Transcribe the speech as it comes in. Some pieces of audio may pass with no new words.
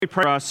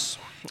Pray for us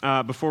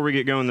before we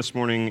get going this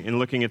morning in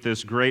looking at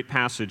this great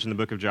passage in the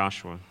book of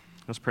Joshua.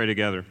 Let's pray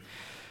together.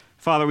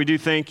 Father, we do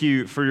thank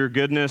you for your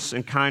goodness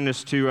and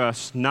kindness to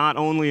us, not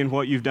only in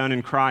what you've done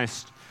in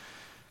Christ,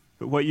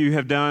 but what you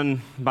have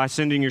done by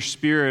sending your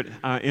Spirit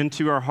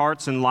into our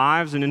hearts and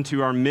lives and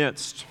into our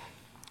midst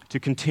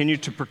to continue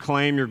to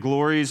proclaim your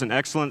glories and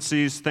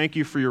excellencies. Thank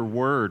you for your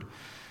word,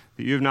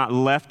 that you have not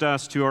left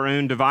us to our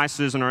own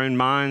devices and our own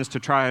minds to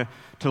try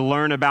to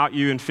learn about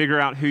you and figure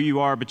out who you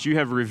are, but you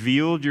have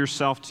revealed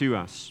yourself to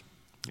us.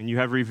 And you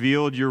have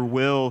revealed your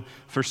will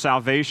for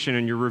salvation,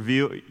 and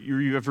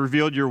you have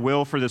revealed your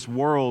will for this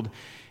world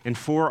and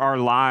for our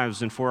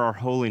lives and for our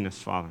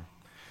holiness, Father.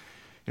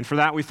 And for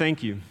that we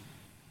thank you.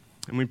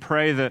 And we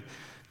pray that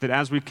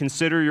as we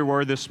consider your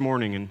word this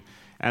morning, and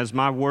as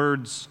my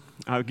words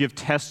give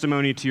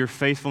testimony to your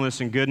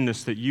faithfulness and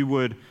goodness, that you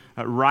would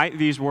write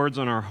these words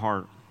on our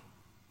heart,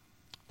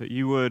 that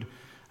you would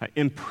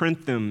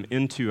imprint them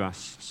into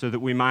us so that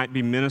we might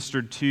be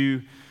ministered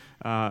to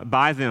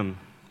by them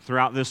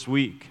throughout this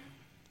week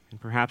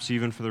and perhaps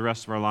even for the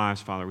rest of our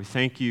lives, Father. We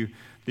thank you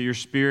that your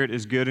Spirit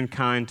is good and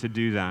kind to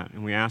do that,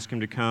 and we ask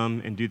him to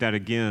come and do that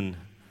again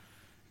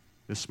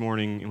this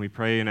morning, and we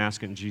pray and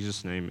ask it in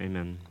Jesus' name,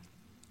 amen.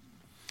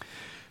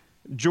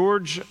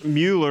 George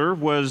Mueller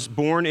was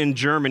born in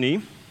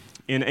Germany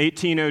in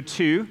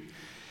 1802.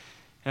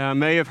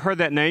 May have heard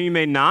that name, you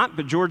may not,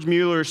 but George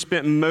Mueller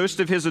spent most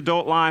of his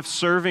adult life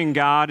serving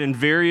God in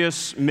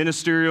various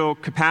ministerial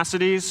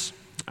capacities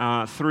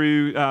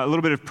through a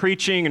little bit of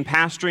preaching and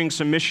pastoring,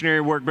 some missionary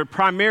work, but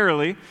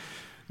primarily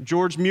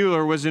George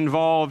Mueller was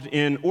involved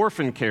in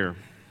orphan care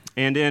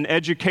and in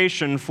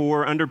education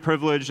for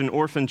underprivileged and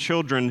orphan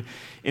children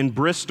in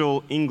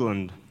Bristol,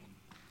 England.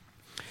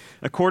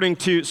 According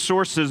to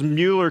sources,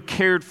 Mueller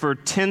cared for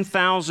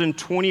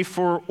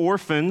 10,024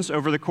 orphans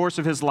over the course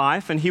of his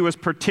life, and he was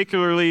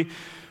particularly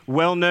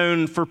well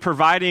known for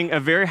providing a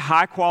very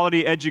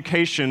high-quality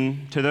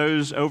education to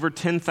those over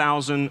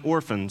 10,000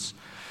 orphans.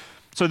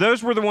 So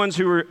those were the ones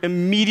who were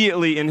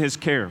immediately in his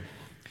care.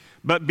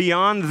 But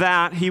beyond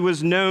that, he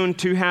was known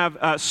to have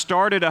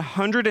started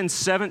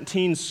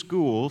 117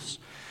 schools,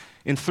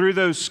 and through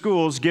those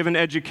schools, given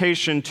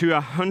education to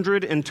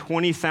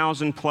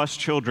 120,000 plus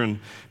children.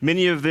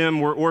 Many of them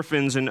were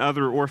orphans in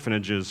other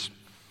orphanages.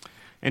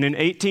 And in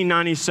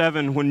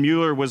 1897, when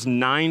Mueller was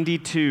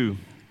 92,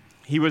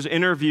 he was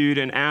interviewed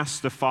and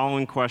asked the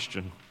following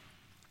question.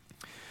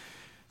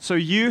 So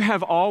you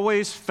have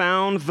always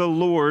found the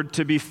Lord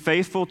to be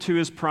faithful to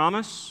his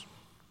promise?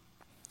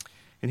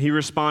 And he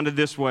responded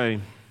this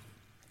way,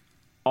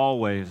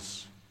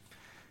 always.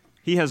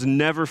 He has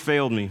never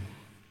failed me.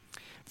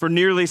 For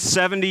nearly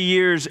 70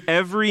 years,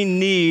 every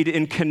need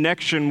in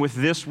connection with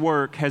this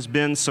work has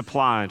been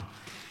supplied.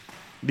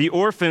 The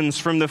orphans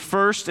from the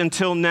first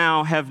until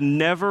now have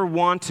never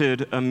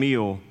wanted a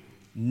meal.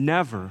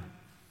 Never.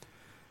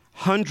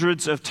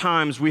 Hundreds of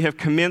times we have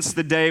commenced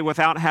the day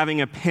without having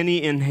a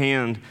penny in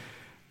hand,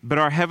 but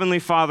our Heavenly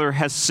Father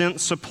has sent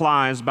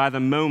supplies by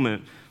the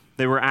moment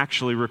they were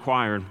actually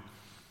required.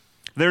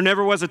 There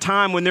never was a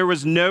time when there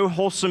was no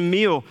wholesome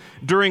meal.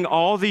 During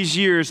all these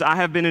years, I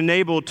have been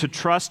enabled to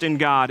trust in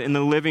God, in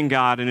the living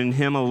God, and in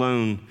him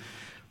alone.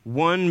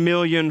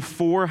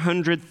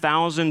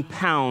 1,400,000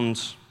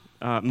 pounds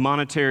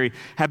monetary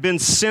have been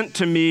sent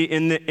to me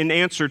in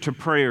answer to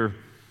prayer.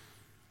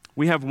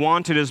 We have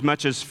wanted as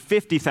much as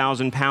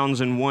 50,000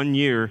 pounds in 1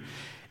 year,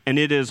 and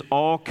it has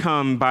all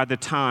come by the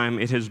time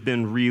it has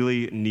been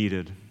really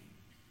needed.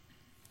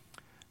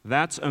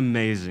 That's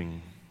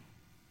amazing.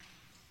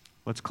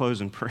 Let's close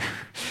in prayer.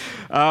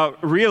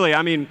 Really,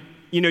 I mean,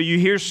 you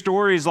hear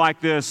stories like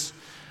this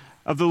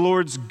of the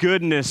Lord's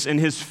goodness and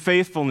his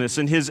faithfulness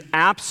and his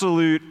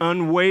absolute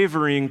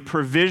unwavering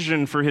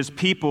provision for his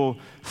people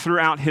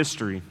throughout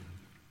history.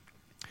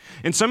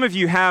 And some of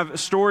you have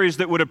stories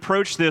that would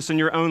approach this in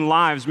your own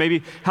lives,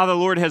 maybe how the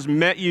Lord has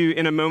met you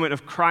in a moment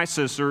of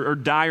crisis or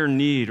dire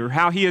need, or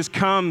how he has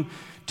come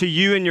to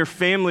you and your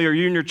family, or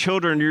you and your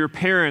children, or your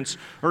parents,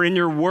 or in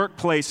your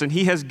workplace, and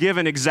he has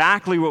given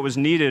exactly what was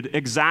needed,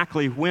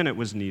 exactly when it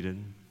was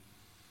needed.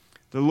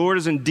 The Lord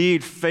is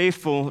indeed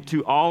faithful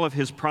to all of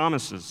his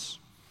promises.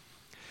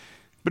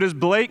 But as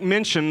Blake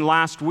mentioned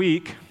last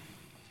week,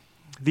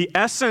 the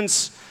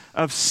essence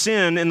of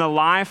sin in the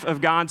life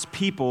of God's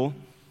people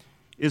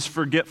is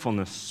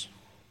forgetfulness.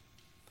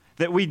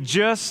 That we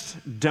just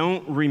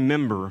don't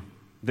remember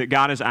that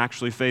God is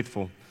actually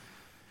faithful.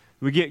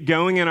 We get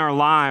going in our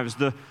lives.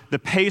 The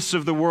pace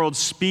of the world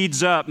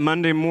speeds up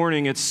Monday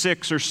morning at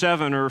 6 or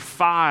 7 or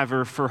 5,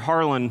 or for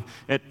Harlan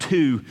at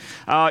 2.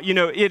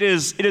 It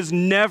is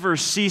never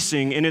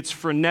ceasing in its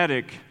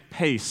frenetic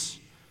pace.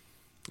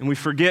 And we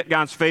forget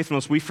God's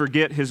faithfulness. We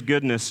forget his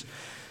goodness.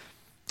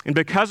 And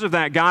because of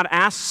that, God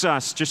asks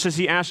us, just as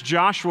he asked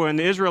Joshua and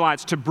the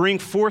Israelites, to bring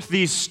forth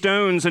these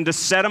stones and to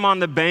set them on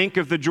the bank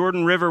of the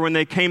Jordan River when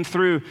they came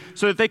through,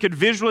 so that they could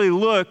visually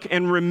look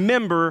and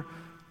remember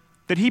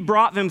that he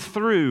brought them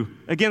through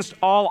against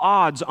all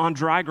odds on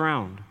dry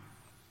ground.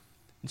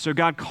 And so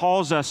God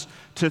calls us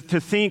to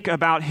think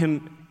about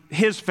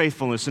his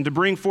faithfulness and to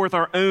bring forth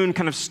our own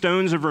kind of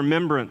stones of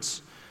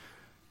remembrance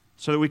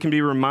so that we can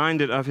be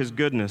reminded of his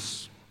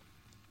goodness.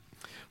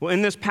 Well,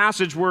 in this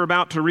passage we're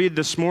about to read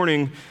this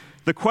morning,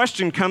 the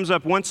question comes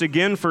up once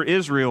again for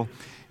Israel: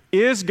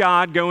 is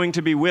God going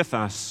to be with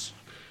us?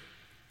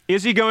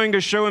 Is he going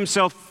to show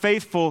himself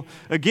faithful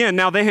again?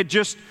 Now, they had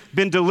just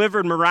been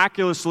delivered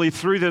miraculously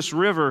through this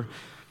river,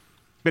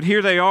 but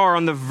here they are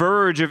on the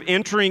verge of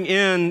entering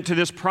into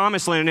this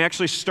promised land and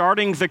actually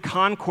starting the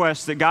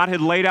conquest that God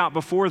had laid out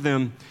before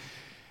them.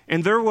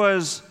 And there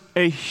was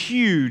a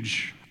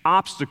huge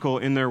obstacle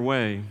in their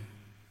way.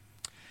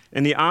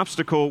 And the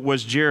obstacle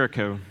was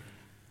Jericho.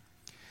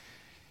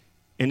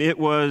 And it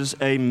was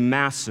a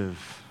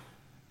massive,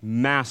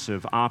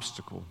 massive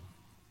obstacle.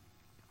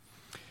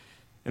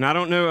 And I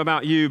don't know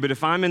about you, but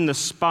if I'm in the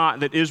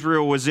spot that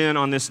Israel was in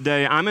on this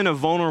day, I'm in a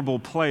vulnerable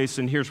place,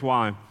 and here's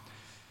why.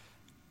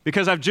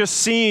 Because I've just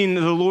seen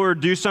the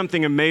Lord do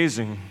something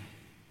amazing.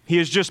 He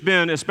has just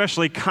been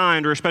especially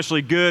kind or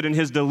especially good in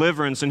his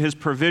deliverance and his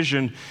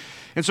provision.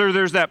 And so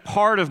there's that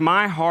part of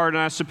my heart,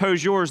 and I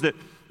suppose yours,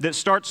 that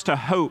starts to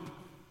hope.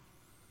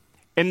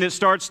 And that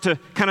starts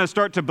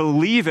to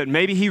believe it.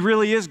 Maybe he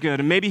really is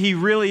good, and maybe he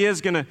really is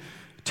going to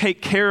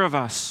take care of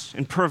us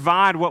and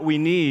provide what we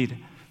need.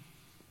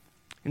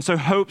 And so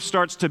hope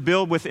starts to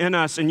build within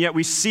us, and yet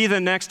we see the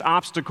next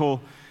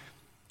obstacle,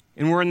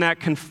 and we're in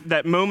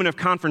that moment of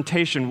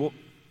confrontation. Well,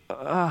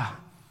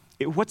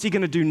 what's he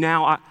going to do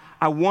now?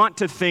 I want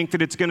to think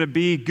that it's going to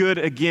be good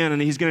again,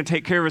 and he's going to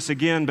take care of us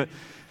again, but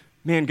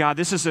man, God,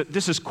 this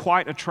is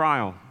quite a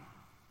trial.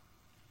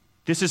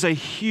 This is a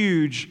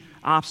huge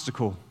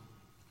obstacle.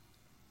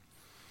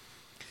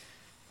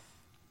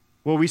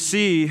 Well, we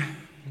see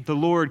the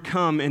Lord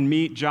come and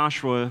meet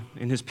Joshua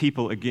and his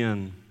people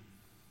again.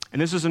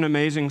 And this is an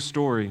amazing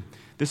story.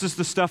 This is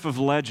the stuff of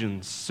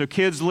legends. So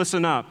kids,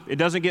 listen up. It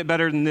doesn't get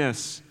better than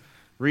this.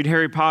 Read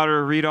Harry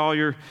Potter, read all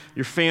your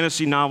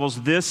fantasy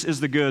novels. This is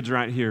the goods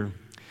right here.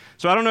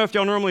 So I don't know if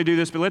y'all normally do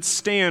this, but let's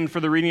stand for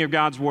the reading of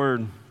God's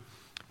word.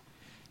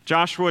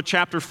 Joshua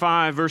chapter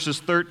 5, verses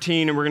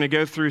 13, and we're going to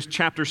go through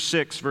chapter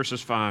 6,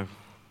 verses 5.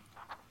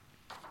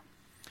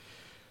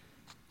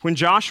 When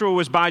Joshua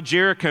was by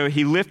Jericho,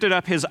 he lifted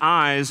up his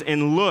eyes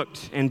and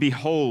looked, and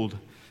behold,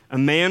 a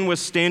man was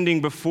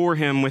standing before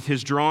him with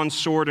his drawn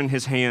sword in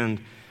his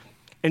hand.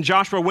 And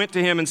Joshua went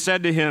to him and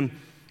said to him,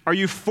 "Are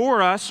you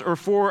for us or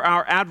for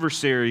our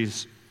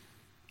adversaries?"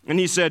 And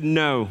he said,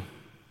 "No,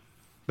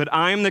 but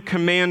I am the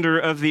commander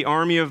of the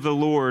army of the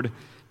Lord.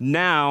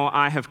 Now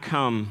I have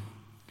come."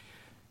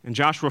 And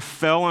Joshua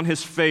fell on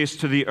his face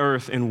to the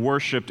earth and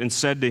worshiped and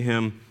said to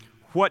him,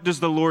 "What does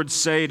the Lord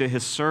say to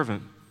his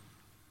servant?"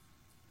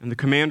 And the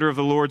commander of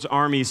the Lord's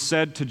army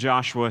said to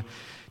Joshua,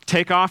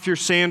 "Take off your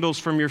sandals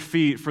from your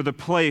feet, for the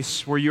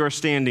place where you are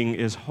standing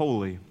is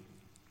holy."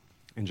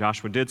 And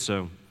Joshua did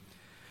so.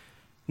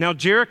 Now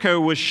Jericho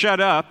was shut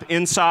up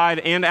inside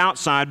and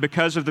outside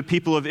because of the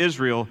people of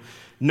Israel.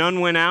 None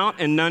went out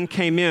and none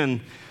came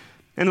in.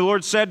 And the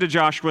Lord said to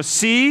Joshua,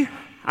 "See,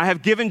 I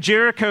have given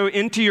Jericho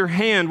into your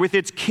hand with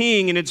its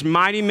king and its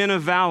mighty men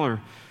of valor.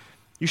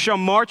 You shall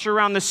march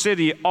around the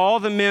city,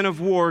 all the men of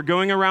war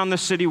going around the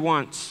city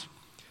once.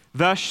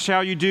 Thus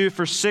shall you do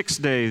for 6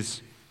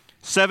 days.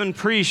 7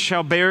 priests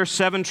shall bear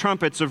 7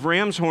 trumpets of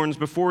ram's horns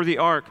before the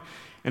ark.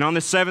 And on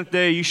the 7th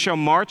day you shall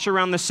march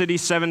around the city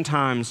 7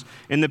 times.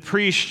 And the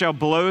priests shall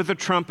blow the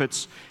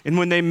trumpets. And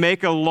when they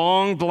make a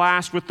long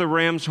blast with the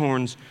ram's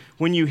horns,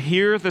 when you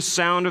hear the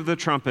sound of the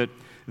trumpet,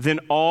 then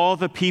all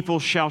the people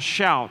shall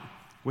shout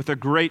with a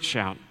great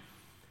shout.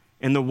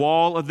 And the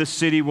wall of the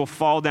city will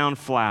fall down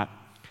flat.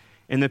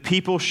 And the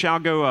people shall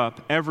go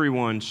up,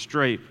 everyone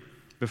straight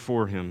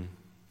before him."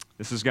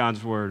 This is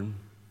God's word.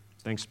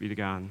 Thanks be to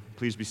God.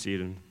 Please be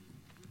seated.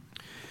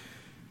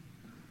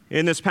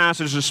 In this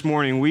passage this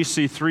morning, we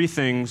see 3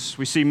 things.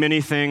 We see many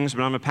things,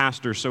 but I'm a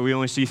pastor, so we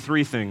only see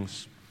 3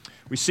 things.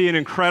 We see an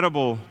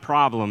incredible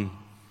problem,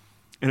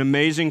 an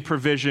amazing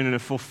provision, and a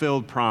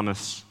fulfilled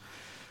promise.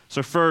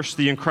 So first,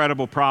 the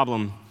incredible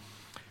problem.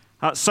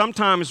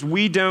 Sometimes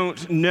we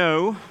don't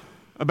know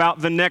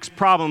about the next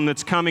problem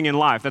that's coming in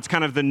life. That's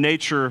kind of the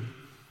nature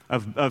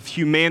of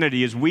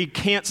humanity, is we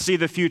can't see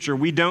the future.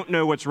 We don't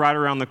know what's right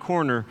around the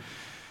corner.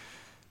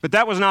 But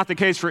that was not the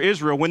case for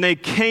Israel. When they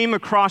came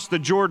across the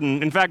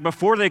Jordan, in fact,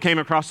 before they came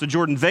across the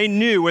Jordan, they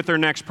knew what their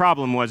next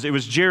problem was. It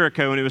was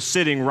Jericho, and it was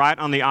sitting right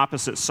on the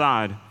opposite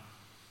side.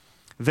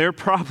 Their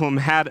problem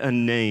had a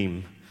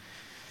name.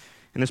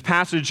 And this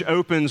passage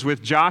opens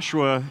with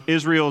Joshua,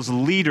 Israel's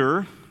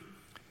leader,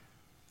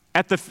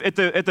 at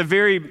the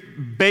very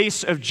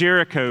base of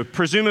Jericho,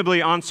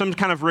 presumably on some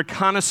kind of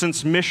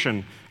reconnaissance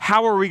mission.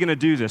 How are we going to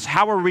do this?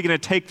 How are we going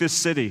to take this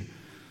city?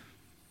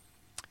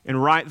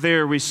 And right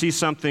there we see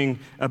something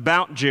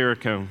about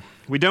Jericho.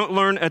 We don't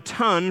learn a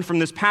ton from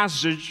this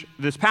passage,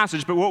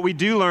 but what we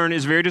do learn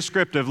is very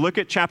descriptive. Look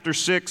at chapter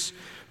 6,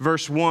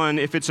 verse 1,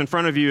 if it's in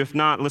front of you. If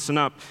not, listen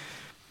up.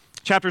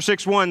 Chapter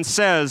 6:1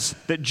 says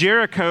that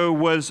Jericho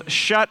was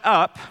shut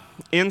up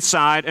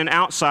inside and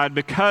outside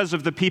because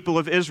of the people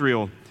of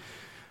Israel,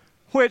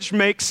 which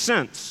makes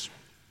sense.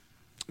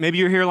 Maybe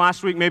you were here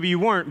last week, maybe you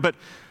weren't, but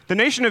the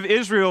nation of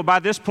Israel by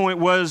this point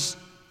was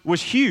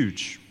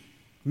huge.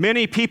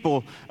 Many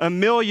people, 1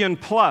 million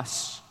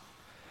plus.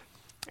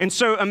 And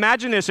so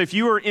imagine this, if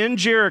you were in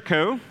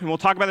Jericho, and we'll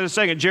talk about that in a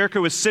second,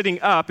 Jericho was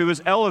sitting up, it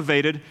was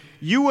elevated,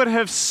 you would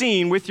have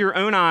seen with your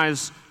own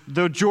eyes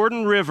the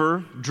Jordan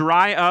River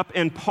dry up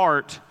and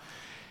part,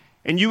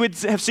 and you would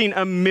have seen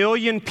 1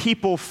 million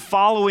people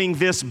following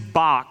this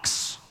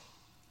box,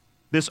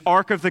 this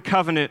Ark of the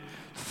Covenant,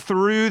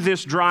 through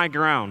this dry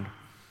ground.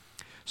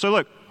 So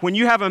look, when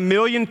you have 1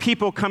 million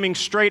people coming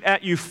straight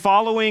at you,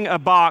 following a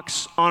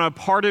box on a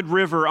parted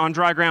river on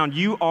dry ground,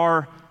 you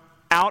are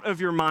out of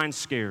your mind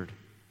scared.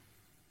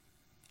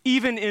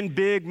 Even in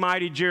big,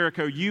 mighty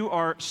Jericho, you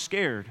are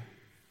scared.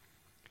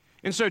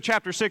 And so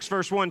chapter 6,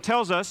 verse 1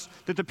 tells us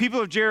that the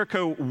people of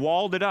Jericho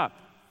walled it up.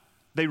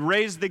 They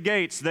raised the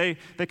gates. They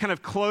kind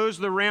of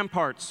closed the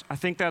ramparts. I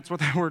think that's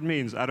what that word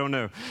means. I don't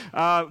know.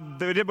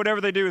 They did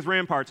whatever they do with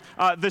ramparts.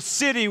 The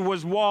city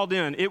was walled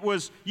in.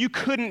 You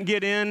couldn't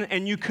get in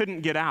and you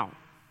couldn't get out.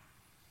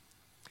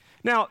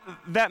 Now,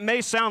 that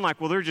may sound like,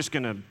 well, they're just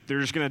gonna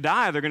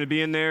die. They're gonna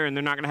be in there and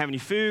they're not gonna have any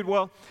food.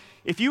 Well,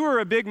 if you were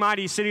a big,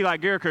 mighty city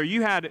like Jericho,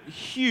 you had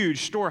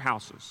huge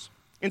storehouses.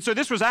 And so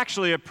this was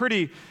actually a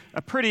pretty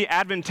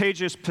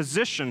advantageous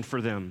position for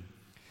them.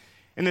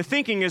 And the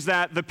thinking is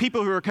that the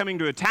people who are coming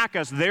to attack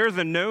us, they're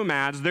the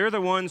nomads. They're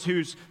the ones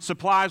whose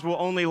supplies will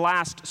only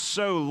last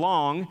so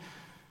long.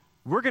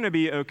 We're going to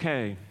be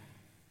okay.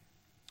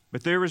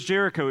 But there was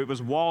Jericho. It was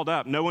walled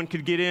up. No one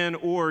could get in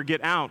or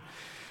get out.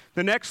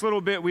 The next little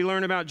bit we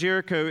learn about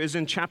Jericho is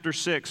in chapter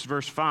 6,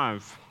 verse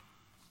 5.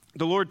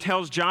 The Lord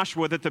tells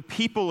Joshua that the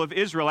people of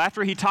Israel,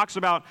 after he talks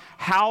about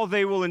how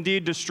they will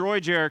indeed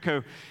destroy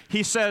Jericho,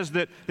 he says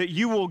that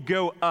you will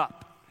go up.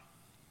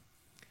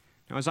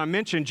 Now, as I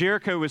mentioned,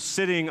 Jericho was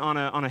sitting on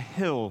a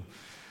hill.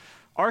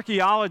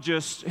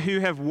 Archaeologists who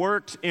have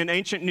worked in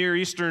ancient Near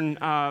Eastern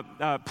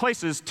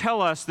places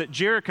tell us that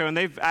Jericho, and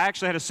I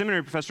actually had a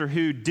seminary professor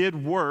who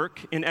did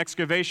work in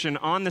excavation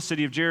on the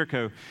city of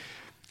Jericho,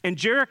 and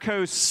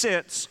Jericho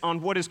sits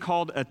on what is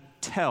called a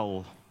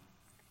tell.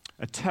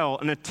 A tell.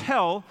 And a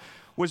tell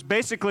was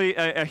basically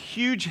a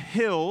huge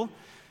hill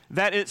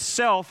that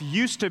itself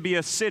used to be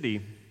a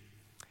city.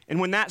 And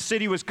when that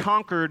city was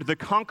conquered, the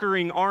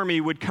conquering army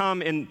would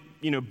come and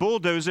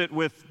bulldoze it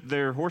with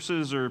their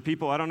horses or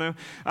people, I don't know.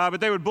 But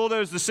they would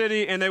bulldoze the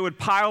city and they would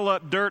pile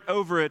up dirt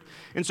over it.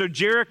 And so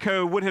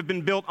Jericho would have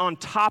been built on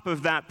top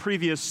of that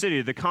previous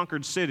city, the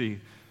conquered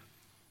city.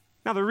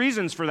 Now the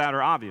reasons for that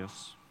are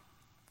obvious.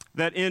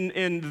 That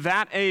in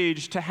that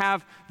age, to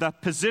have the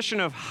position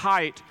of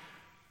height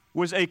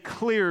was a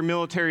clear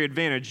military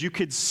advantage. You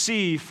could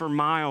see for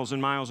miles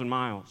and miles and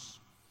miles.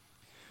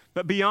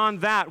 But beyond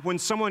that, when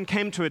someone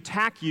came to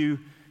attack you,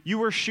 you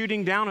were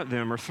shooting down at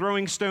them or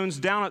throwing stones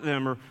down at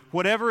them or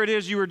whatever it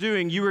is you were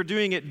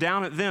doing it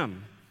down at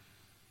them.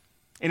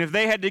 And if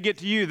they had to get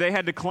to you, they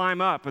had to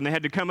climb up and they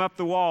had to come up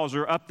the walls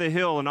or up the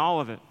hill and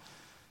all of it.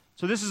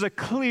 So this is a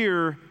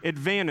clear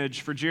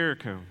advantage for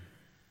Jericho.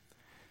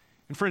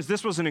 And friends,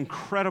 this was an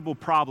incredible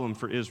problem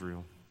for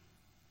Israel.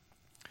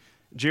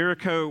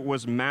 Jericho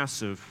was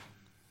massive.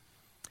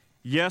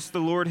 Yes, the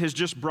Lord has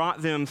just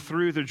brought them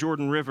through the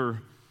Jordan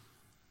River,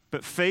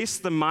 but face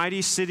the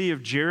mighty city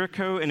of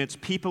Jericho and its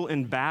people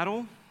in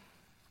battle?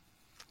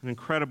 An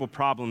incredible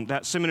problem.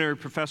 That seminary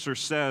professor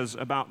says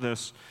about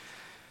this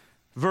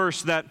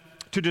verse that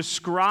to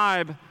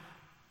describing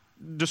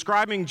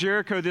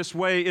Jericho this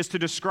way is to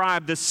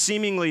describe the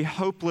seemingly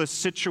hopeless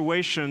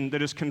situation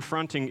that is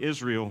confronting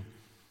Israel,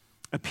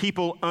 a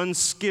people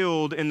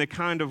unskilled in the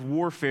kind of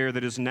warfare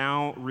that is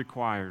now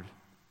required.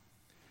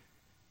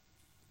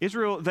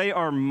 Israel, they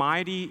are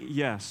mighty,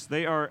 yes,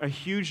 they are a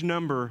huge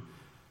number,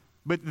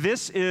 but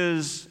this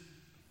is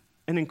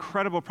an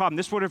incredible problem.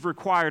 This would have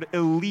required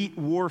elite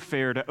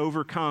warfare to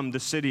overcome the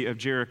city of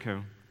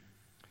Jericho.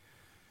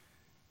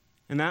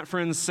 And that,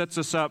 friends, sets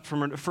us up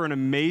for an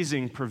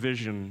amazing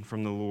provision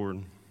from the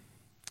Lord.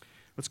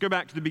 Let's go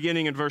back to the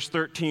beginning in verse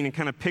 13 and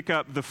kind of pick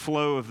up the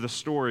flow of the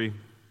story.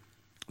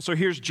 So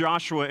here's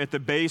Joshua at the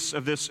base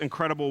of this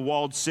incredible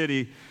walled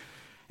city,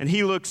 and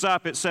he looks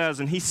up, it says,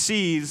 and he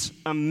sees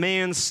a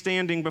man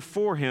standing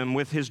before him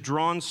with his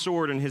drawn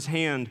sword in his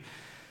hand.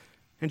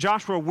 And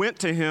Joshua went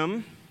to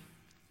him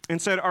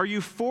and said, "Are you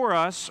for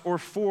us or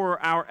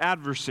for our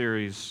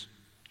adversaries?"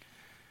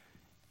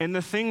 And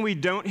the thing we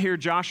don't hear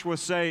Joshua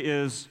say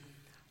is,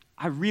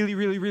 "I really,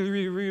 really, really,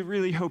 really, really,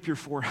 really hope you're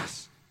for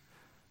us.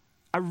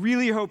 I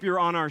really hope you're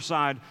on our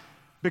side,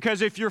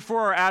 because if you're for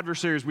our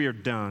adversaries, we are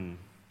done.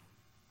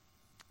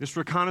 This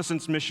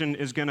reconnaissance mission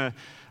is going to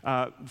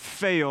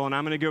fail, and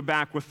I'm going to go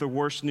back with the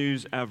worst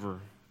news ever."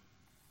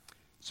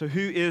 So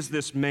who is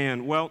this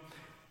man? Well,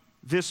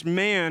 this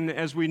man,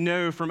 as we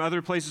know from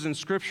other places in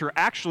Scripture,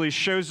 actually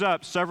shows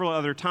up several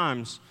other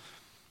times.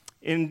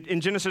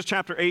 In Genesis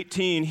chapter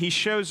 18, he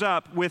shows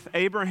up with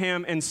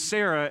Abraham and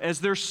Sarah as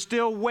they're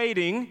still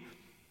waiting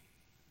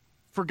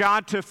for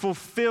God to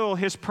fulfill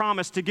his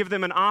promise to give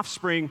them an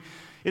offspring.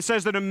 It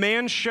says that a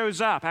man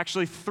shows up,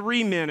 actually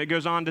 3 men, it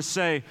goes on to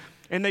say,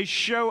 and they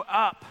show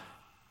up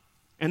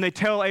And they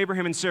tell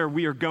Abraham and Sarah,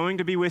 we are going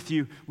to be with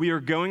you. We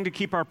are going to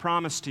keep our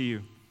promise to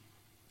you.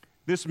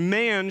 This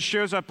man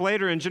shows up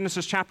later in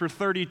Genesis chapter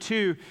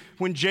 32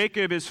 when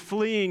Jacob is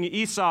fleeing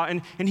Esau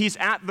and he's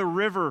at the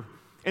river.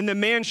 And the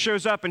man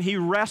shows up and he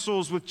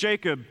wrestles with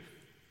Jacob,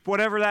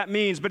 whatever that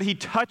means. But he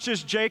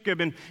touches Jacob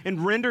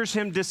and renders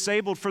him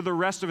disabled for the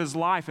rest of his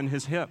life in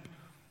his hip.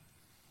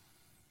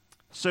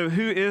 So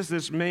who is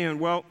this man?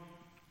 Well,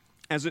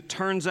 as it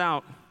turns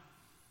out,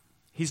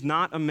 he's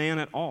not a man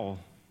at all.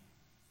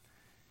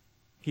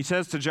 He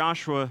says to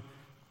Joshua,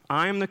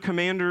 I am the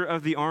commander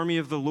of the army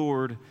of the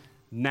Lord.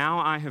 Now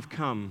I have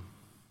come.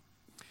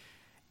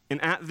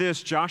 And at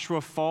this,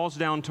 Joshua falls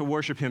down to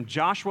worship him.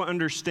 Joshua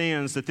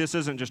understands that this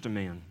isn't just a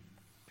man.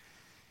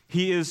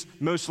 He is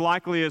most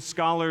likely, as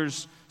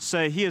scholars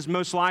say, he is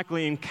most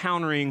likely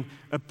encountering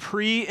a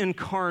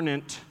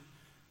pre-incarnate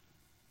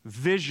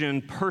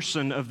vision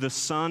person of the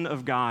Son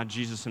of God,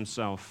 Jesus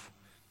himself.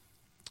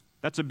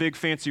 That's a big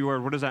fancy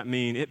word. What does that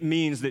mean? It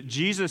means that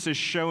Jesus is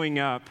showing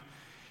up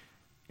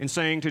and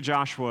saying to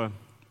Joshua,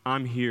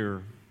 I'm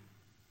here.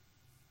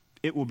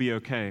 It will be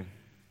okay.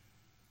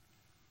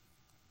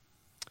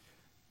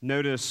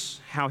 Notice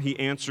how he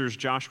answers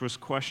Joshua's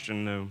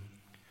question, though.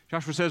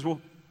 Joshua says, well,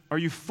 are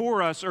you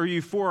for us or are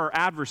you for our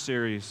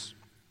adversaries?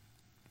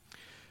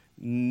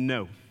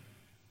 No.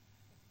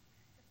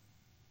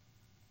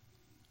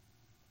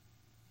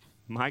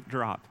 Mic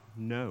drop.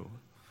 No.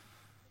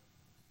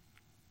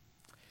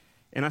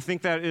 And I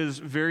think that is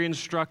very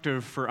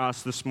instructive for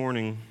us this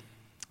morning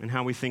in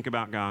how we think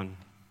about God.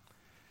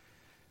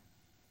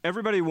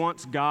 Everybody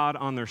wants God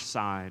on their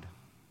side.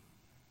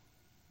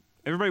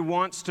 Everybody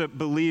wants to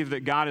believe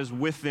that God is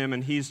with them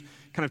and he's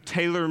kind of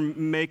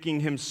tailor-making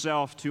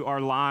himself to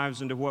our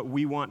lives and to what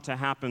we want to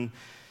happen.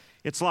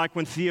 It's like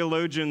when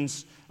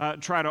theologians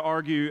try to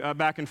argue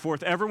back and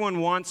forth. Everyone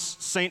wants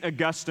St.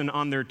 Augustine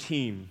on their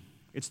team.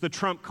 It's the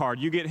trump card.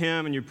 You get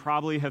him and you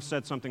probably have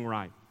said something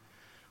right.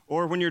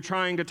 Or when you're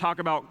trying to talk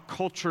about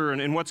culture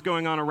and what's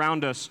going on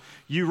around us,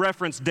 you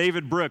reference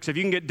David Brooks. If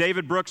you can get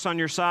David Brooks on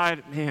your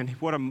side, man,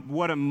 what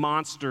a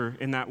monster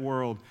in that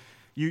world.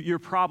 You're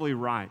probably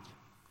right.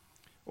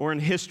 Or in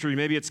history,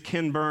 maybe it's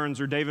Ken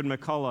Burns or David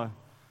McCullough.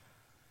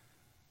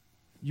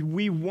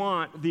 We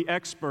want the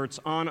experts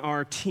on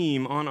our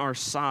team, on our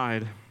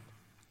side.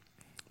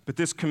 But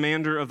this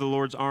commander of the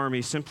Lord's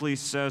army simply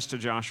says to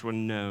Joshua,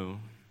 no.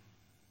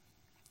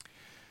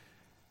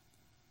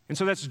 And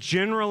so that's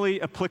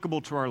generally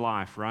applicable to our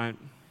life, right?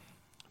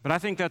 But I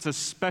think that's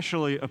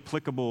especially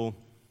applicable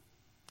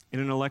in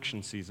an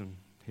election season.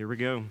 Here we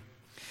go.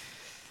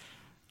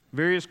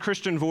 Various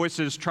Christian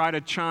voices try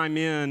to chime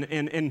in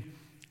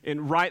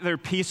and write their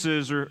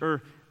pieces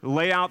or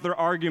lay out their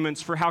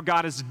arguments for how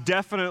God is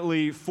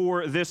definitely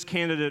for this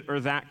candidate or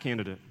that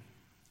candidate,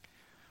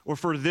 or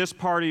for this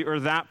party or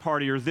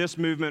this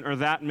movement or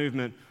that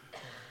movement.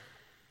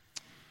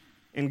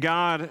 And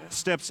God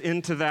steps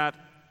into that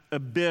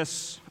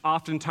abyss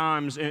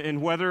oftentimes,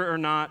 and whether or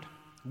not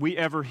we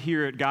ever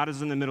hear it, God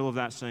is in the middle of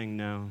that saying,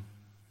 no.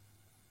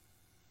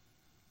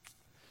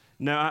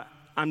 No,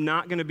 I'm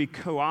not going to be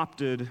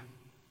co-opted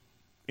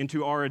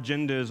into our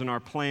agendas and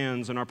our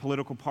plans and our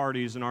political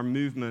parties and our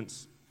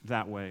movements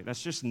that way.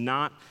 That's just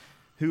not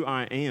who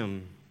I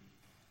am.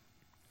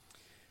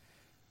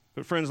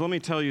 But friends, let me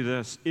tell you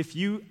this. If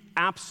you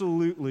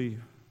absolutely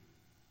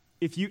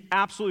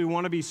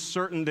want to be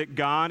certain that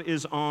God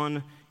is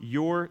on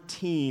your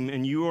team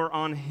and you are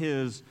on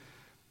his,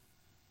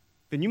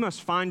 then you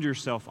must find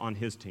yourself on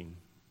his team.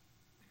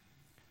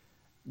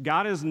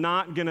 God is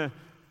not going to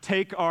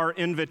take our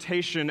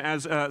invitation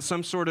as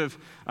some sort of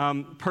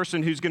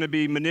person who's going to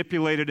be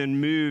manipulated and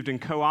moved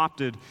and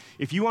co-opted.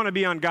 If you want to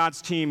be on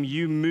God's team,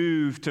 you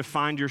move to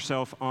find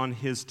yourself on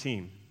his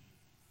team.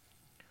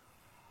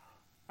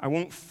 I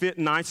won't fit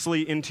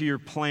nicely into your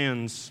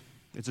plans.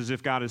 It's as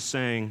if God is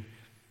saying,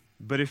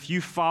 but if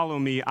you follow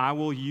me, I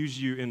will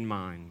use you in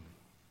mine.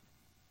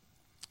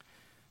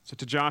 So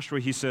to Joshua,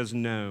 he says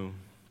no.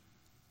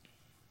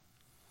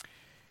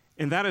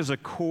 And that is a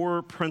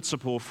core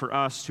principle for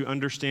us to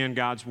understand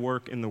God's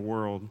work in the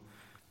world.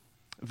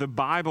 The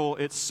Bible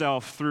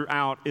itself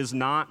throughout is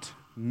not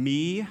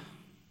me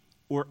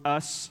or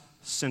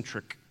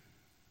us-centric.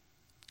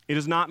 It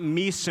is not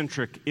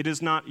me-centric. It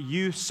is not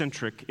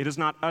you-centric. It is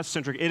not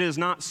us-centric. It is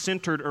not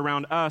centered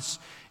around us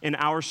and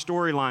our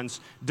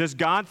storylines. Does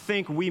God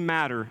think we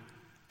matter?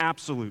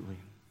 Absolutely.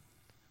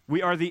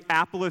 We are the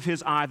apple of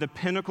his eye, the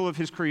pinnacle of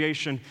his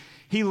creation.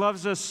 He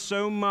loves us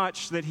so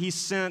much that he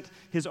sent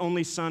his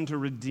only son to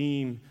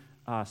redeem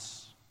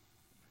us.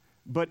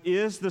 But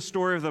is the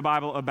story of the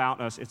Bible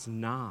about us? It's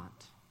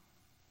not.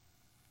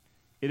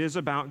 It is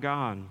about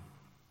God.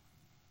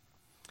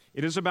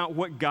 It is about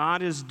what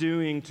God is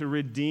doing to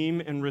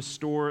redeem and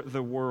restore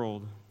the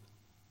world.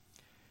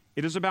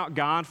 It is about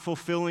God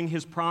fulfilling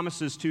his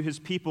promises to his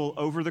people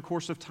over the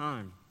course of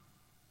time.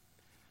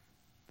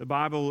 The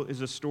Bible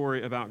is a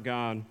story about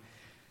God.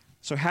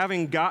 So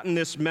having gotten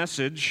this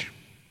message,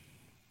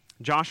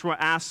 Joshua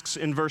asks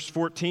in verse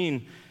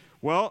 14,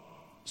 well,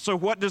 so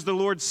what does the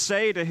Lord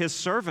say to his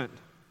servant?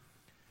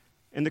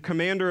 And the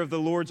commander of the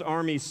Lord's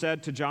army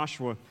said to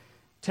Joshua,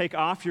 "Take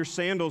off your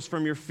sandals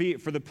from your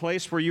feet, for the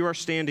place where you are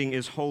standing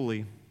is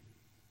holy."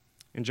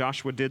 And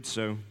Joshua did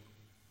so.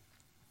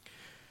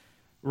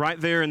 Right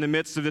there in the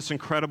midst of this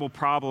incredible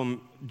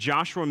problem,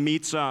 Joshua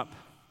meets up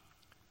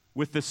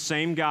with the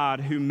same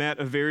God who met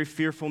a very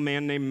fearful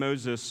man named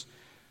Moses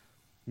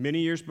many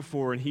years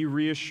before, and he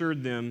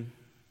reassured them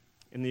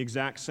in the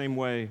exact same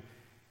way.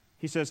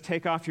 He says,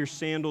 "Take off your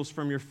sandals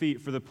from your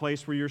feet, for the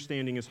place where you're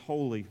standing is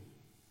holy."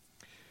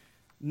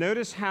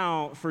 Notice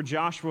how, for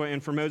Joshua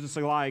and for Moses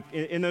alike,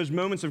 in those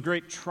moments of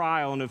great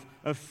trial and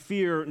of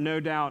fear, no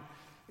doubt,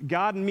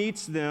 God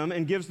meets them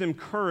and gives them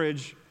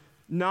courage,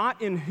 not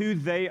in who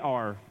they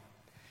are.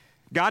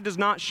 God does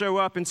not show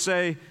up and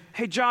say,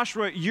 "Hey,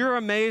 Joshua, you're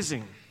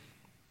amazing.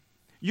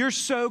 You're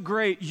so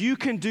great. You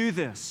can do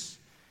this."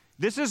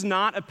 This is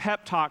not a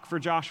pep talk for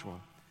Joshua.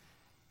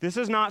 This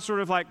is not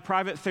sort of like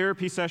private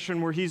therapy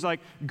session where he's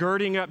like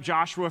girding up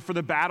Joshua for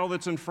the battle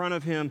that's in front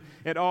of him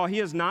at all. He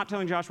is not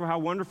telling Joshua how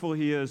wonderful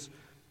he is,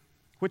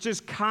 which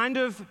is kind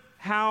of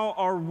how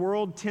our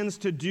world tends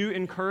to do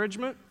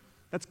encouragement.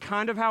 That's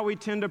kind of how we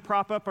tend to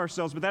prop up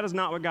ourselves, but that is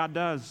not what God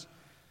does.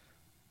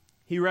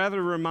 He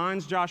rather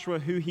reminds Joshua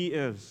who he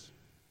is.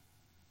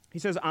 He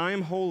says, "I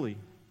am holy."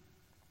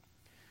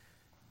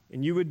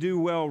 And you would do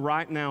well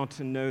right now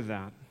to know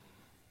that.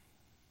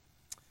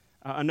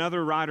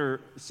 Another writer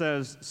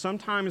says,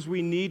 sometimes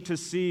we need to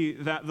see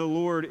that the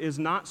Lord is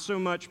not so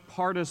much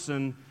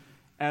partisan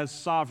as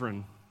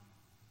sovereign.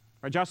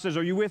 Right? Joshua says,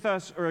 "Are you with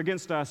us or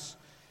against us?"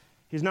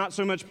 He's not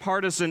so much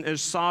partisan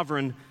as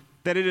sovereign,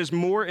 that it is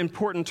more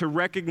important to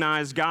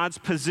recognize God's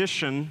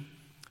position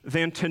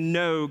than to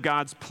know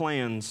God's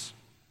plans.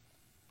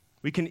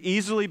 We can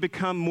easily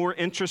become more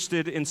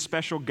interested in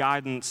special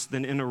guidance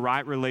than in a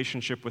right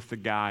relationship with the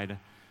guide.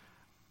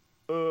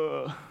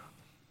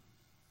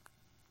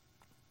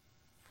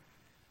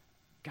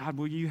 God,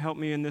 will you help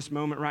me in this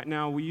moment right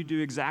now? Will you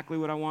do exactly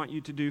what I want you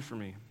to do for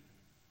me?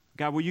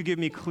 God, will you give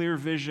me clear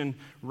vision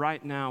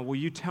right now? Will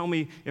you tell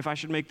me if I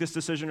should make this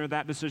decision or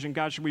that decision?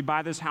 God, should we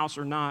buy this house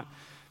or not?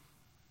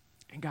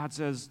 And God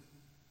says,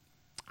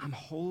 "I'm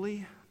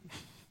holy,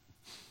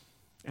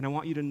 and I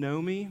want you to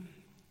know me,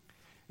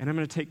 and I'm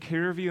going to take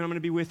care of you, and I'm going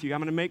to be with you.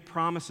 I'm going to make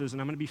promises,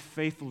 and I'm going to be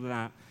faithful to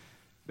that."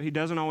 But he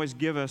doesn't always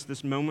give us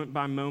this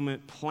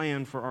moment-by-moment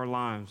plan for our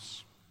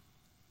lives.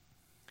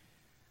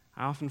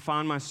 I often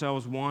find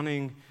myself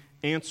wanting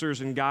answers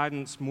and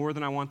guidance more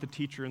than I want the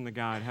teacher and the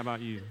guide. How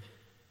about you?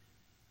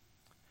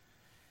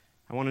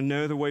 I want to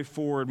know the way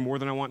forward more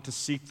than I want to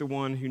seek the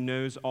one who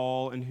knows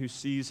all and who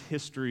sees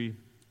history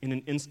in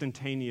an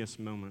instantaneous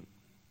moment.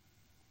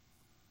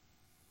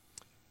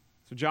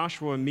 So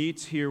Joshua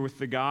meets here with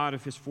the God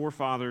of his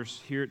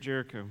forefathers here at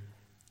Jericho.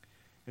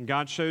 And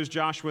God shows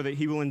Joshua that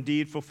he will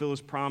indeed fulfill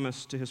his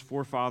promise to his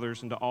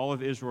forefathers and to all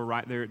of Israel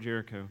right there at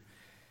Jericho.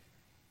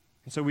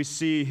 And so we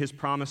see his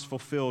promise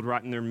fulfilled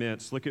right in their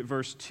midst. Look at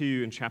verse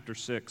 2 in chapter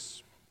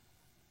 6.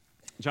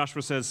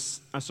 Joshua says,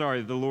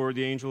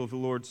 the angel of the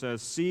Lord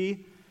says,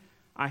 "See,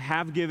 I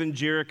have given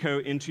Jericho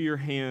into your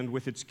hand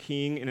with its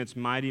king and its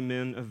mighty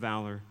men of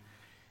valor."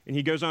 And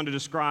he goes on to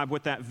describe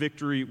what that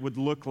victory would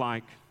look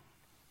like.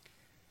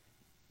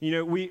 You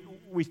know,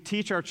 we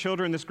teach our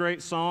children this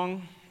great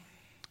song,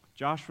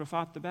 "Joshua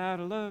fought the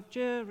battle of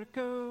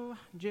Jericho,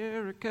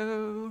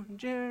 Jericho,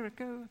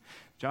 Jericho."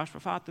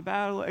 Joshua fought the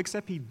battle,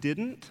 except he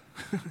didn't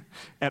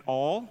at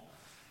all.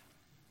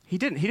 He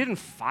didn't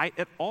fight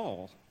at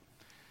all.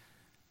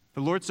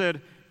 The Lord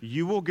said,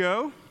 "You will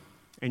go,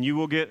 and you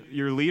will get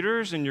your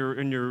leaders and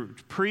your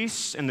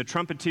priests and the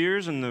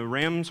trumpeters and the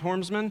ram's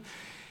hornsmen,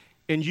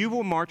 and you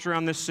will march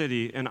around this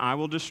city, and I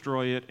will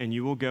destroy it, and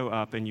you will go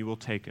up, and you will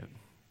take it."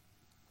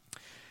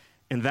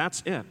 And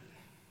that's it.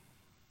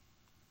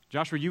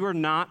 Joshua, you are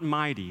not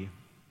mighty,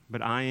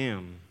 but I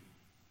am.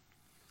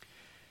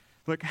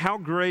 Look, how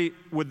great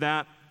would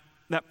that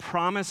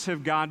promise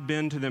have God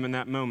been to them in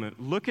that moment?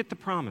 Look at the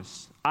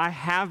promise. "I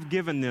have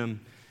given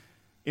them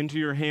into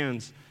your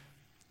hands."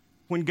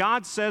 When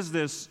God says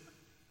this,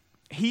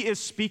 he is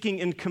speaking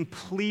in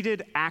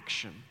completed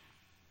action.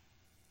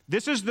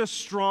 This is the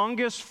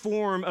strongest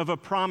form of a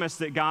promise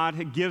that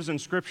God gives in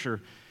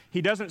Scripture.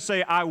 He doesn't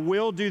say, "I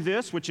will do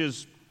this," which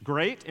is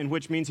great, and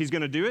which means he's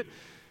going to do it.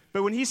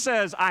 But when he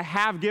says, "I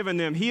have given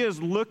them," he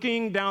is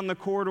looking down the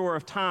corridor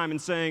of time and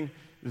saying,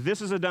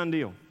 this is a done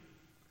deal.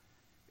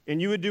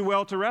 And you would do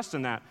well to rest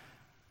in that.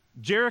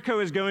 Jericho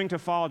is going to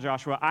fall,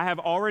 Joshua. I have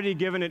already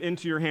given it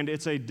into your hand.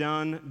 It's a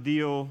done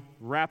deal.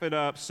 Wrap it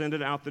up, send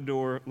it out the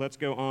door. Let's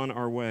go on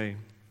our way.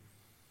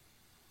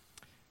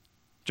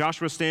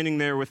 Joshua's standing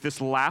there with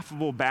this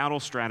laughable battle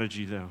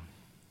strategy, though.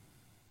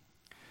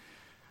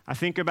 I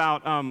think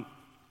about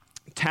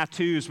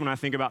tattoos when I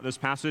think about this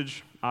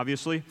passage,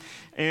 obviously.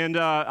 And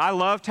I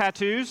love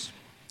tattoos.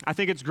 I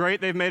think it's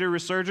great they've made a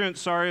resurgence.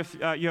 Sorry if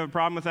you have a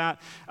problem with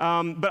that.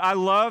 But I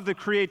love the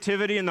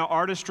creativity and the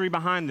artistry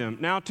behind them.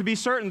 Now, to be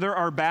certain, there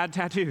are bad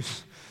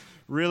tattoos.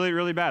 Really,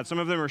 really bad. Some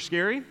of them are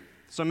scary.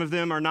 Some of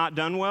them are not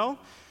done well.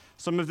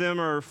 Some of them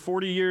are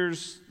 40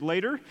 years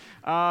later.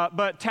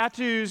 But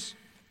tattoos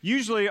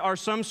usually are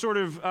some sort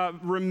of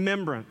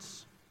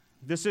remembrance.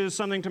 This is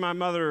something to my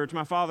mother, or to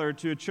my father, or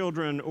to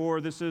children,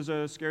 or this is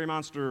a scary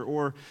monster,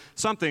 or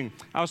something.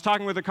 I was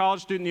talking with a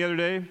college student the other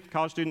day.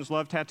 College students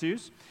love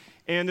tattoos.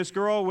 And this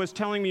girl was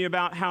telling me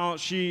about how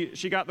she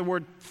got the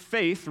word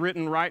faith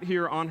written right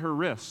here on her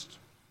wrist,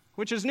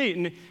 which is neat.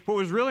 And what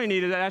was really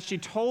neat is that as she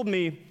told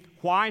me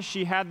why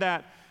she had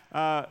that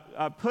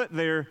put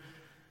there,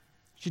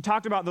 she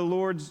talked about the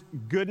Lord's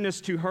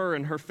goodness to her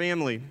and her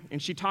family. And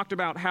she talked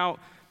about how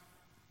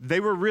they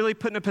were really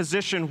put in a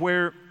position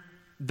where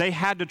they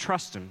had to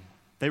trust him.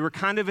 They were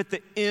kind of at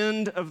the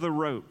end of the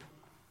rope.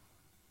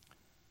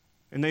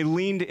 And they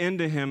leaned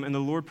into him, and the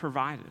Lord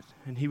provided,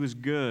 and he was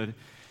good.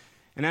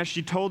 And as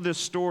she told this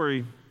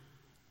story,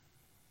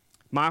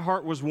 my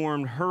heart was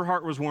warmed, her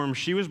heart was warmed.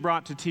 She was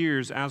brought to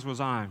tears, as was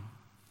I.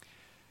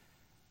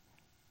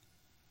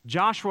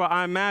 Joshua,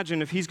 I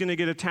imagine if he's going to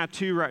get a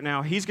tattoo right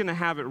now, he's going to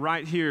have it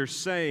right here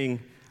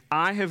saying,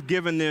 I have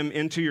given them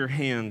into your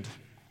hand.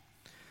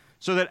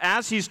 So that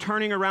as he's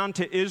turning around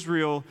to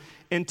Israel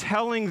and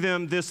telling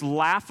them this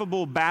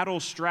laughable battle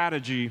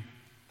strategy,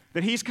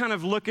 that he's kind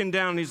of looking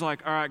down and he's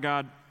like, all right,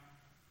 God,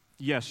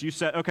 yes, you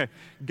said, okay,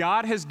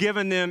 God has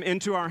given them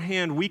into our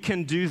hand. We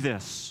can do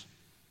this.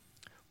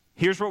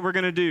 Here's what we're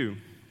going to do.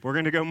 We're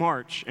going to go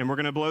march, and we're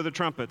going to blow the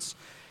trumpets,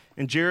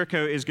 and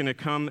Jericho is going to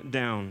come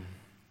down.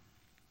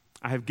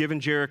 I have given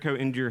Jericho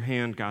into your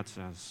hand, God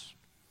says.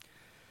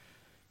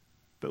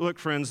 But look,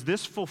 friends,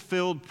 this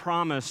fulfilled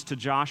promise to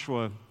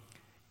Joshua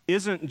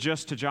isn't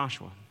just to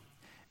Joshua.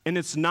 And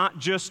it's not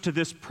just to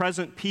this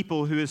present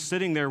people who is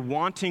sitting there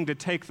wanting to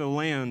take the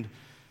land.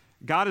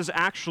 God is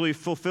actually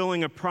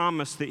fulfilling a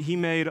promise that he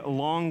made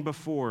long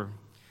before.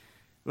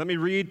 Let me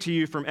read to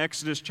you from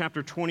Exodus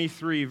chapter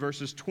 23,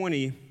 verses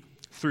 20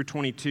 through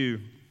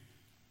 22.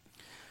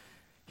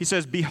 He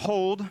says,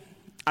 Behold,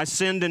 I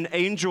send an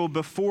angel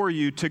before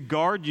you to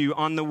guard you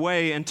on the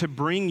way and to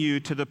bring you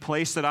to the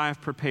place that I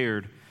have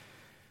prepared.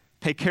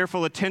 Pay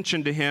careful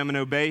attention to him and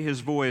obey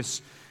his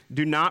voice.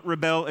 Do not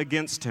rebel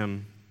against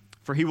him,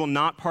 for he will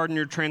not pardon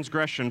your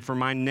transgression, for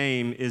my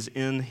name is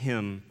in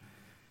him.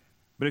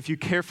 But if you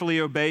carefully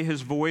obey his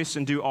voice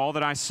and do all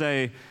that I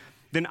say,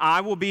 then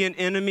I will be an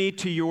enemy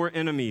to your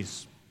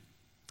enemies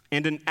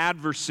and an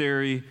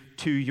adversary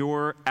to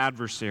your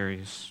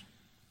adversaries.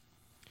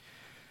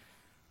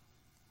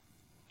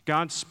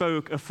 God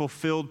spoke a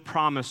fulfilled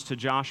promise to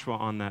Joshua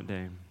on that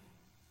day.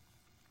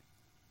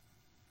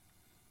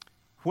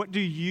 What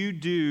do you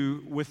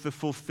do with the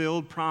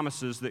fulfilled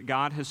promises that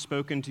God has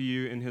spoken to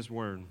you in his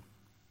word?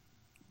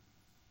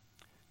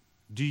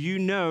 Do you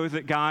know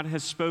that God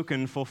has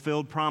spoken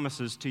fulfilled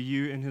promises to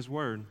you in his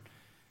word?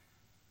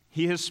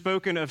 He has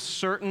spoken of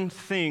certain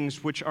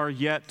things which are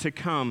yet to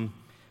come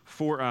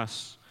for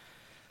us.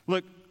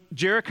 Look,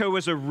 Jericho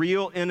was a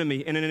real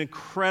enemy and an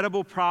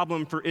incredible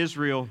problem for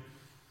Israel.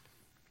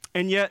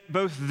 And yet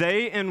both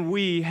they and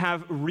we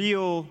have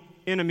real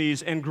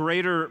enemies and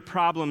greater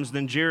problems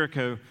than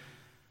Jericho.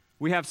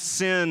 We have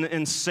sin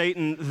and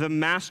Satan, the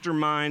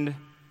mastermind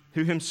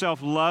who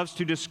himself loves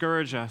to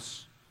discourage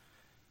us,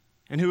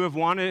 and who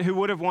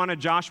would have wanted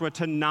Joshua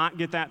to not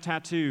get that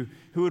tattoo,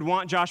 who would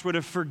want Joshua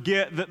to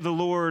forget that the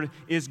Lord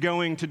is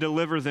going to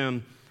deliver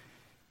them.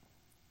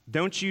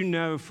 Don't you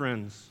know,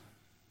 friends,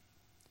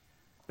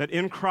 that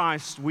in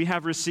Christ we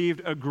have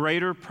received a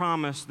greater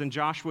promise than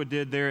Joshua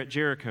did there at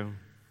Jericho?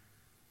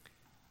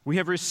 We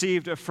have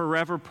received a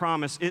forever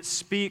promise. It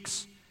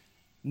speaks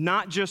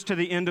not just to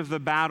the end of the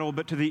battle,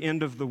 but to the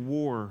end of the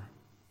war.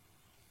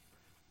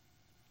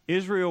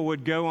 Israel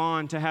would go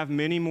on to have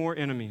many more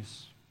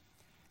enemies,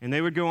 and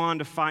they would go on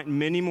to fight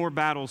many more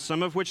battles,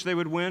 some of which they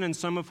would win and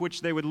some of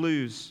which they would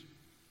lose.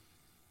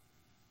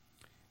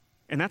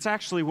 And that's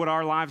actually what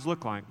our lives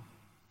look like.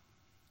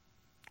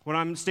 What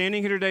I'm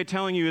standing here today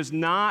telling you is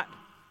not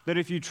that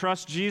if you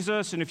trust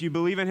Jesus and if you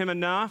believe in him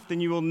enough, then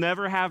you will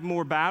never have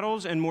more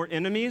battles and more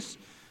enemies.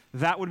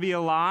 That would be a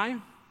lie.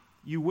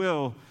 You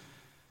will.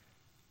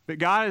 But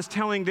God is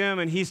telling them,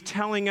 and he's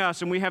telling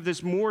us, and we have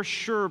this more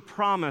sure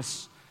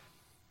promise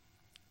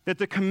that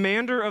the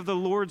commander of the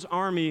Lord's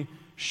army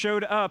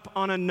showed up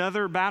on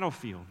another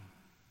battlefield.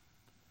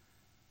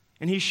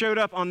 And he showed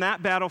up on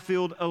that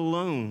battlefield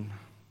alone.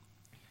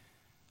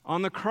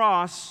 On the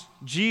cross,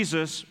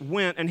 Jesus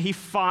went and he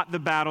fought the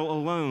battle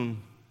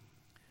alone.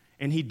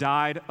 And he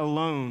died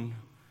alone.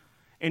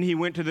 And he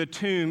went to the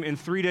tomb, and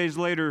 3 days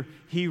later,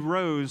 he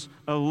rose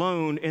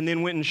alone and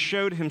then went and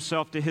showed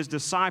himself to his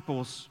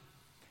disciples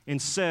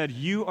and said,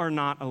 you are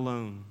not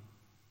alone.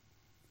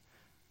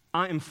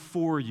 I am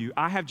for you.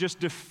 I have just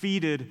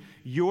defeated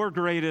your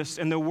greatest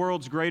and the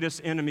world's greatest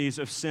enemies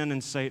of sin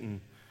and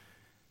Satan.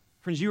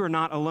 Friends, you are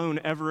not alone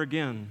ever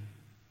again.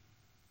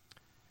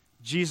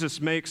 Jesus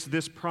makes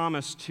this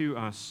promise to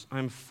us.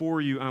 I'm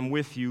for you, I'm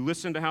with you.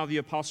 Listen to how the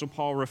Apostle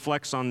Paul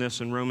reflects on this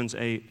in Romans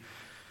 8.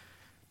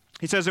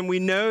 He says, and we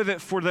know that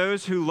for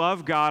those who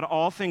love God,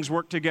 all things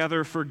work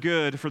together for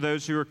good for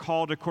those who are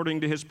called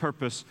according to his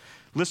purpose.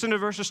 Listen to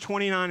verses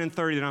 29 and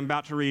 30 that I'm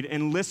about to read,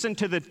 and listen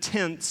to the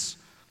tense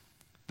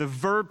the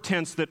verb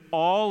tense that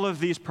all of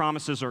these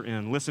promises are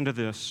in. Listen to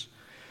this.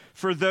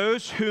 For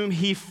those whom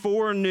he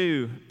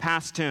foreknew,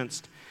 past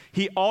tense,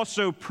 he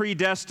also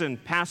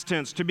predestined, past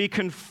tense, to be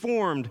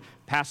conformed,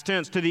 past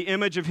tense, to the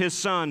image of his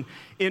Son,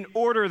 in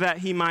order that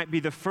he might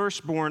be the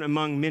firstborn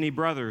among many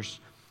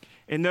brothers.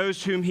 And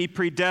those whom he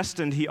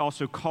predestined, he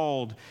also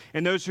called.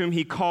 And those whom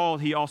he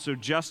called, he also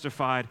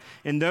justified.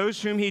 And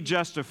those whom he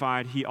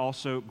justified, he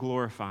also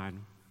glorified.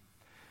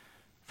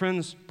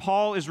 Friends,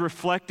 Paul is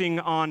reflecting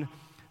on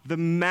the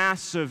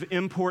massive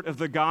import of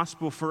the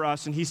gospel for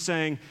us. And he's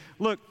saying,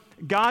 look,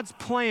 God's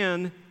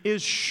plan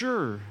is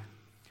sure.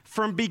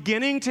 From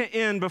beginning to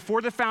end,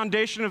 before the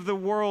foundation of the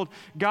world,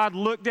 God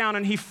looked down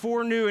and he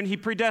foreknew and he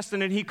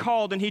predestined and he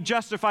called and he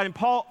justified. And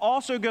Paul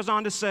also goes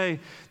on to say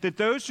that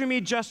those whom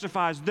he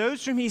justifies,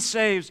 those whom he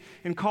saves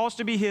and calls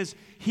to be his,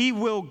 he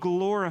will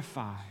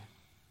glorify.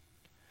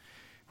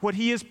 What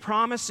he is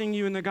promising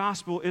you in the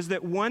gospel is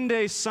that one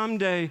day,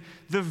 someday,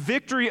 the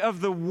victory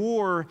of the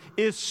war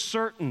is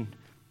certain.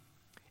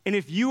 And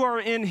if you are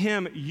in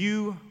him,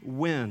 you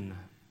win.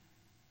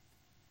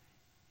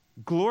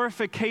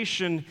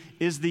 Glorification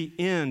is the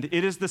end.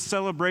 It is the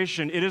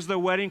celebration. It is the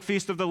wedding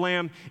feast of the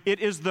Lamb. It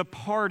is the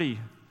party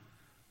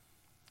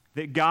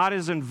that God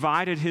has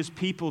invited his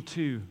people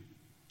to.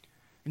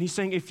 And he's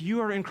saying, if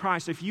you are in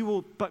Christ, if you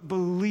will but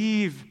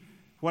believe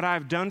what I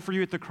have done for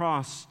you at the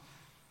cross,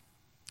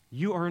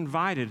 you are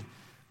invited,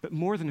 but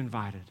more than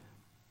invited.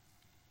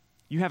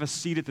 You have a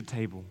seat at the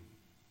table.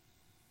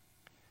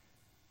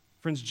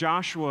 Friends,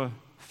 Joshua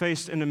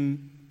faced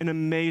an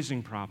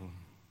amazing problem.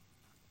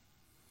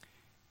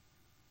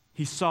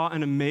 He saw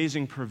an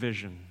amazing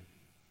provision.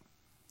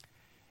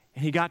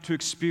 And he got to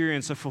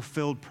experience a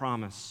fulfilled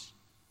promise.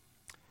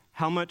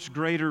 How much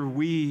greater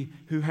we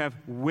who have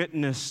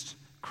witnessed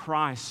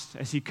Christ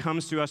as he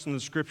comes to us in the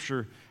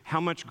Scripture, how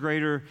much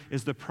greater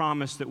is the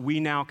promise that we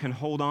now can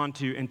hold on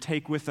to and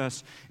take with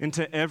us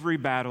into every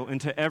battle,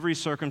 into every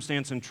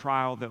circumstance and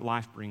trial that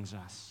life brings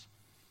us.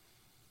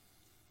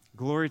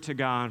 Glory to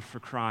God for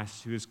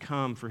Christ, who has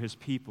come for his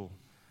people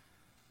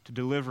to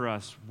deliver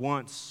us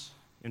once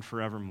and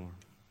forevermore.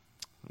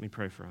 Let me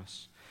pray for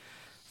us.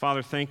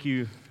 Father, thank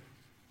you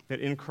that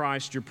in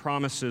Christ your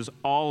promises,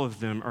 all of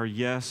them are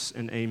yes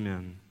and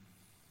amen.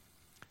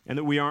 And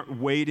that we aren't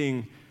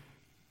waiting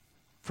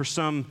for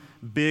some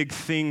big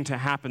thing to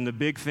happen. The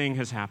big thing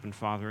has happened,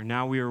 Father, and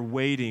now we are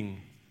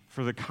waiting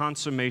for the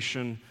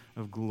consummation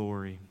of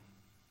glory.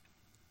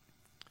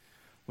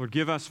 Lord,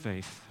 give us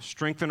faith.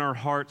 Strengthen our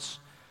hearts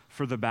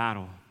for the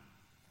battle.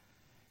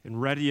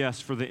 And ready us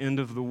for the end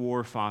of the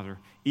war, Father.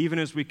 Even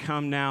as we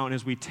come now and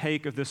as we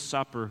take of this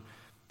supper,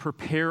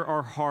 prepare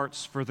our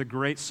hearts for the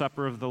great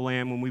supper of the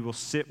Lamb when we will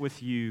sit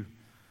with you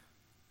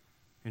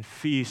and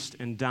feast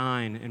and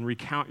dine and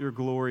recount your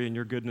glory and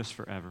your goodness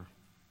forever.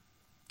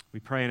 We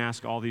pray and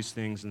ask all these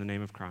things in the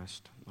name of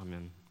Christ.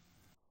 Amen.